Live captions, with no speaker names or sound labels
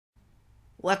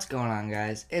What's going on,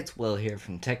 guys? It's Will here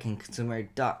from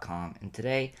techandconsumer.com, and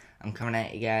today I'm coming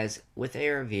at you guys with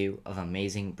a review of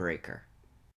Amazing Breaker.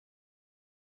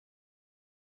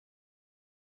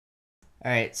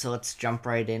 Alright, so let's jump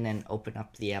right in and open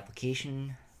up the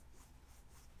application.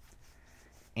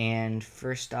 And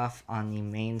first off, on the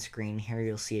main screen here,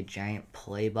 you'll see a giant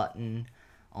play button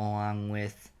along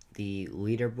with the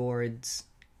leaderboards,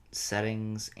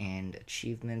 settings, and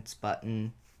achievements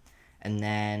button. And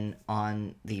then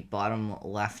on the bottom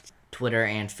left, Twitter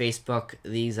and Facebook,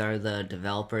 these are the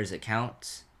developers'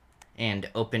 accounts. And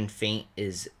OpenFaint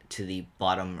is to the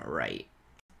bottom right.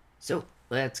 So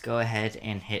let's go ahead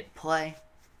and hit play.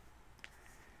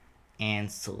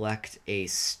 And select a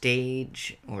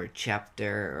stage or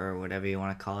chapter or whatever you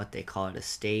want to call it. They call it a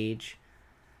stage.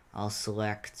 I'll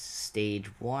select stage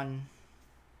 1.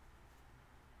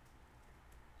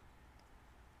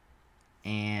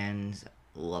 And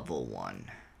level 1.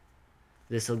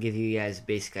 This will give you guys a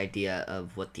basic idea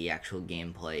of what the actual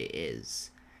gameplay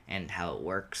is and how it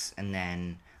works, and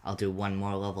then I'll do one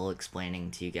more level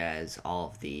explaining to you guys all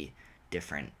of the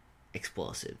different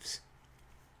explosives.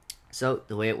 So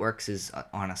the way it works is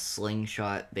on a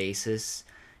slingshot basis.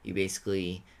 You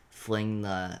basically fling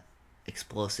the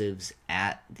explosives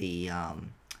at the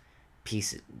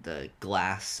the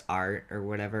glass art or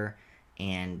whatever,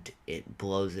 and it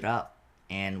blows it up.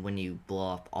 And when you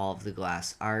blow up all of the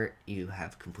glass art, you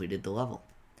have completed the level.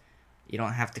 You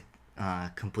don't have to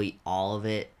complete all of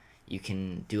it. You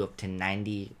can do up to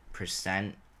 90%,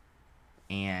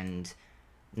 and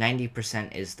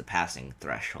 90% is the passing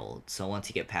threshold. So once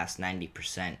you get past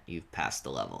 90%, you've passed the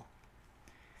level.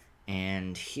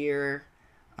 And here,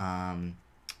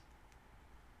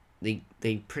 they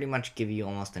pretty much give you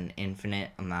almost an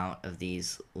infinite amount of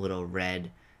these little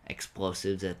red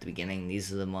explosives at the beginning.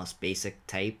 These are the most basic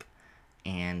type,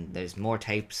 and there's more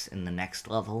types in the next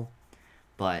level,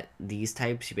 but these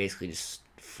types, you basically just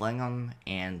fling them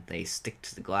and they stick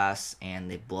to the glass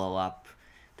and they blow up.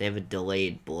 They have a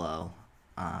delayed blow,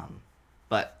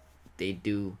 but they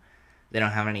don't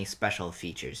have any special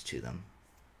features to them.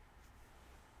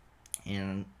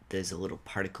 And there's a little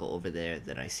particle over there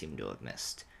that I seem to have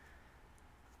missed.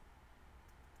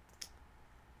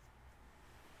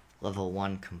 Level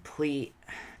 1 complete,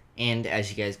 and as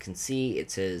you guys can see,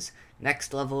 it says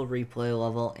next level, replay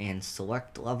level, and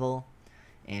select level.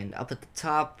 And up at the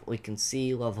top, we can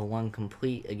see level 1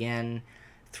 complete again,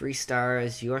 3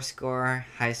 stars, your score,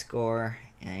 high score,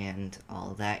 and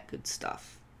all that good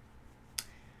stuff.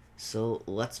 So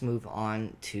let's move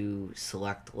on to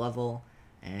select level,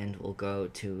 and we'll go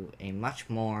to a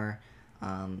much more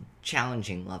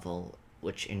challenging level,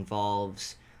 which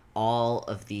involves all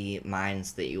of the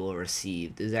mines that you will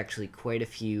receive. There's actually quite a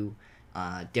few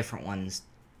different ones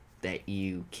that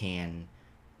you can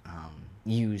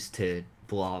use to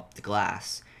blow up the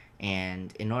glass.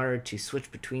 And in order to switch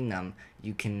between them,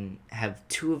 you can have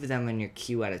 2 of them in your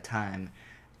queue at a time.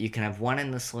 You can have one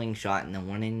in the slingshot and then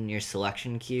one in your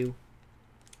selection queue.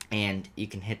 And you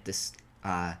can hit this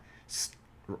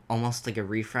almost like a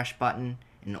refresh button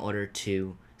in order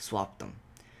to swap them.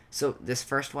 So this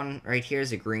first one right here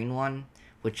is a green one,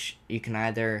 which you can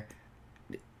either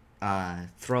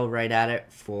throw right at it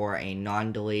for a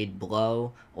non-delayed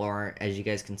blow, or as you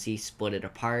guys can see, split it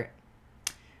apart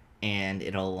and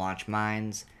it'll launch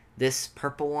mines. This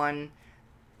purple one,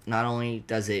 not only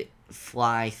does it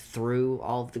fly through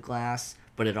all of the glass,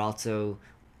 but it also,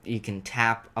 you can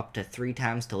tap up to 3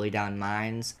 times to lay down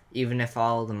mines. Even if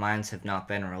all the mines have not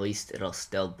been released, it'll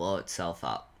still blow itself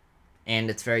up.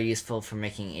 And it's very useful for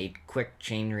making a quick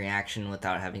chain reaction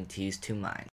without having to use 2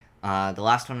 mines. The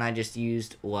last one I just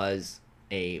used was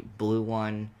a blue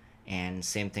one, and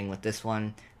same thing with this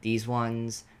one. These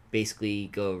ones basically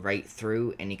go right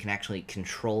through, and you can actually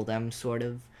control them sort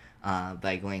of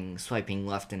by swiping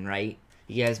left and right.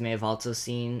 You guys may have also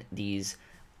seen these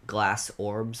glass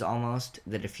orbs almost,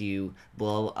 that if you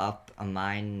blow up a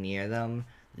mine near them,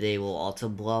 they will also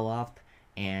blow up,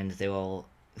 and they will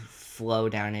flow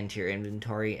down into your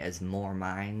inventory as more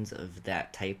mines of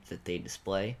that type that they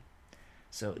display.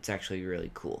 So it's actually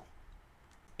really cool.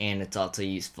 And it's also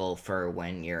useful for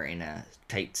when you're in a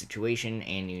tight situation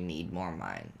and you need more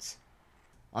mines.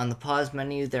 On the pause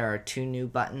menu, there are 2 new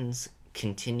buttons,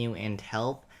 continue and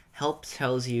help. Help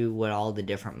tells you what all the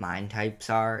different mine types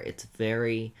are. It's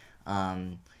very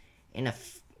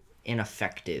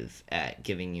ineffective at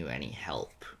giving you any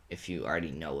help if you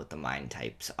already know what the mine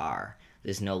types are.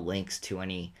 There's no links to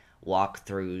any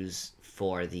walkthroughs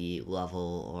for the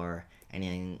level or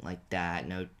anything like that.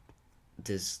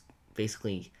 There's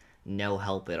basically no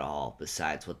help at all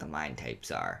besides what the mine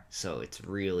types are. So it's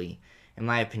really in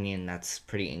my opinion, that's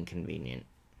pretty inconvenient.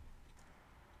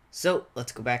 So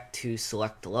let's go back to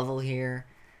select the level here,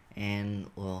 and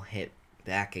we'll hit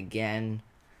back again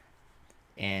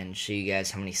and show you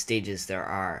guys how many stages there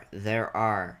are. There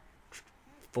are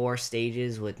 4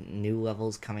 stages with new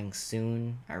levels coming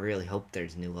soon. I really hope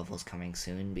there's new levels coming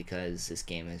soon because this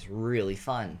game is really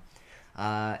fun.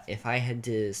 If I had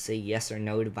to say yes or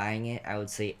no to buying it, I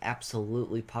would say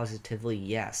absolutely positively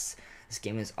yes. This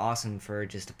game is awesome for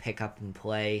just to pick up and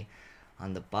play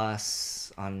on the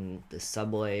bus, on the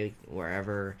subway,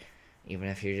 wherever, even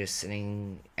if you're just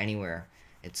sitting anywhere.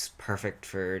 It's perfect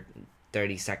for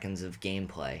 30 seconds of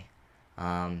gameplay.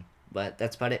 But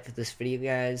that's about it for this video,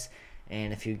 guys.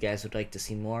 And if you guys would like to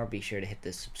see more, be sure to hit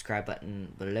the subscribe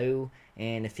button below.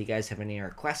 And if you guys have any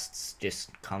requests,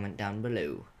 just comment down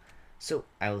below. So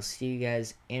I will see you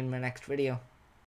guys in my next video.